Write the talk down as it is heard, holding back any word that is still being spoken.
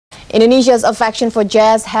Indonesia's affection for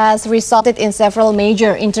jazz has resulted in several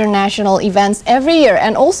major international events every year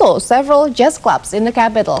and also several jazz clubs in the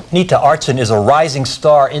capital. Nita Aartsen is a rising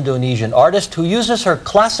star Indonesian artist who uses her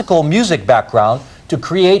classical music background to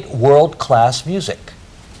create world-class music.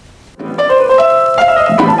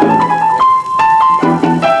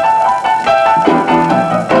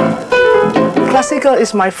 Classical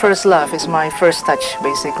is my first love, is my first touch,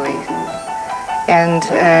 basically. And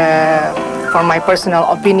for my personal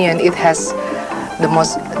opinion, it has the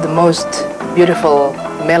most beautiful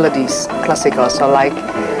melodies, classical. So like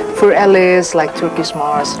Für Alice, like Turkish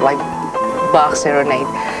Mars, like Bach Serenade.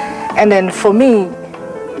 And then for me,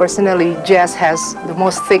 personally, jazz has the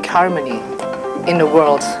most thick harmony in the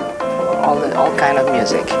world, all kind of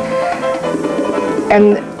music.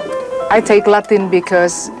 And I take Latin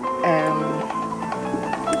because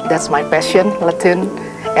that's my passion, Latin.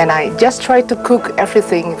 And I just try to cook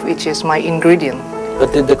everything which is my ingredient.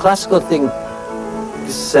 But did the classical thing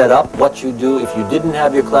set up what you do? If you didn't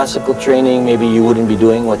have your classical training, maybe you wouldn't be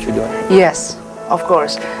doing what you're doing? Yes, of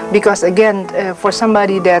course. Because again, for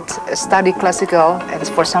somebody that study classical and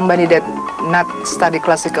for somebody that not study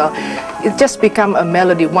classical, it just become a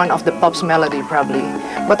melody, one of the pop's melody probably.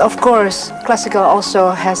 But of course, classical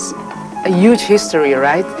also has a huge history,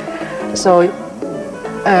 right? So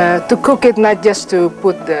to cook it, not just to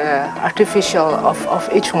put the artificial of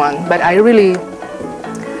each one, but I really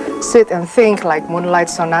sit and think like Moonlight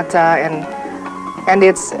Sonata, and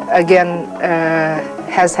it's again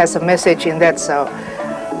has a message in that. So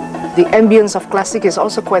the ambience of classic is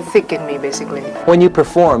also quite thick in me, basically. When you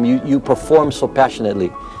perform, you perform so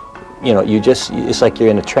passionately. You know, it's like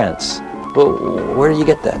you're in a trance. Well, where do you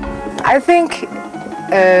get that? I think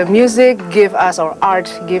music give us, or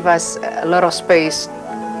art give us a lot of space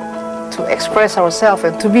to express ourselves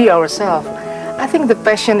and to be ourselves. I think the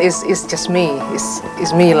passion is just me,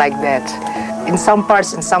 is me like that. In some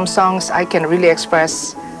parts, in some songs, I can really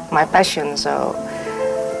express my passion. So,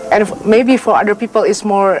 and maybe for other people, it's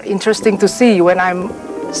more interesting to see when I'm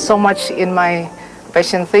so much in my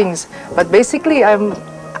passion things. But basically,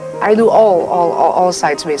 I do all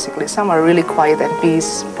sides basically. Some are really quiet and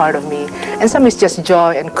peace, part of me, and some is just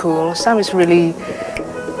joy and cool. Some is really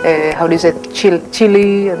how do you say,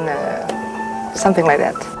 chilly and something like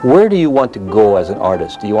that. Where do you want to go as an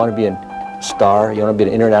artist? Do you want to be a star? You want to be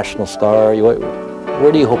an international star?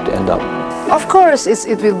 Where do you hope to end up? Of course,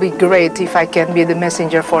 it will be great if I can be the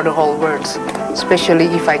messenger for the whole world, especially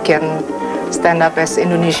if I can stand up as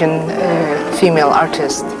Indonesian female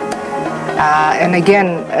artist. And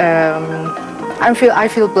again, I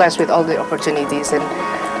feel blessed with all the opportunities, and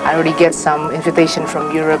I already get some invitation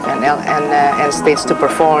from Europe and States to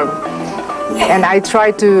perform. And I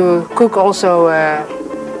try to cook also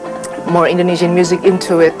more Indonesian music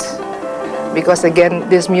into it, because again,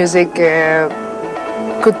 this music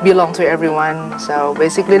could belong to everyone. So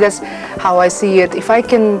basically, that's how I see it. If I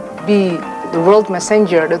can be the world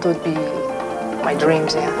messenger, that would be my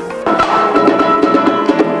dreams, yeah.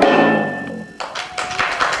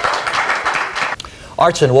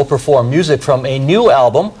 Aartsen will perform music from a new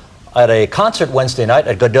album at a concert Wednesday night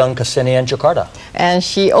at Gedung Kesenian, Jakarta. And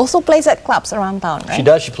she also plays at clubs around town, right? She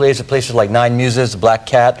does. She plays at places like Nine Muses, the Black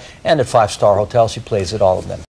Cat, and at five-star hotels. She plays at all of them.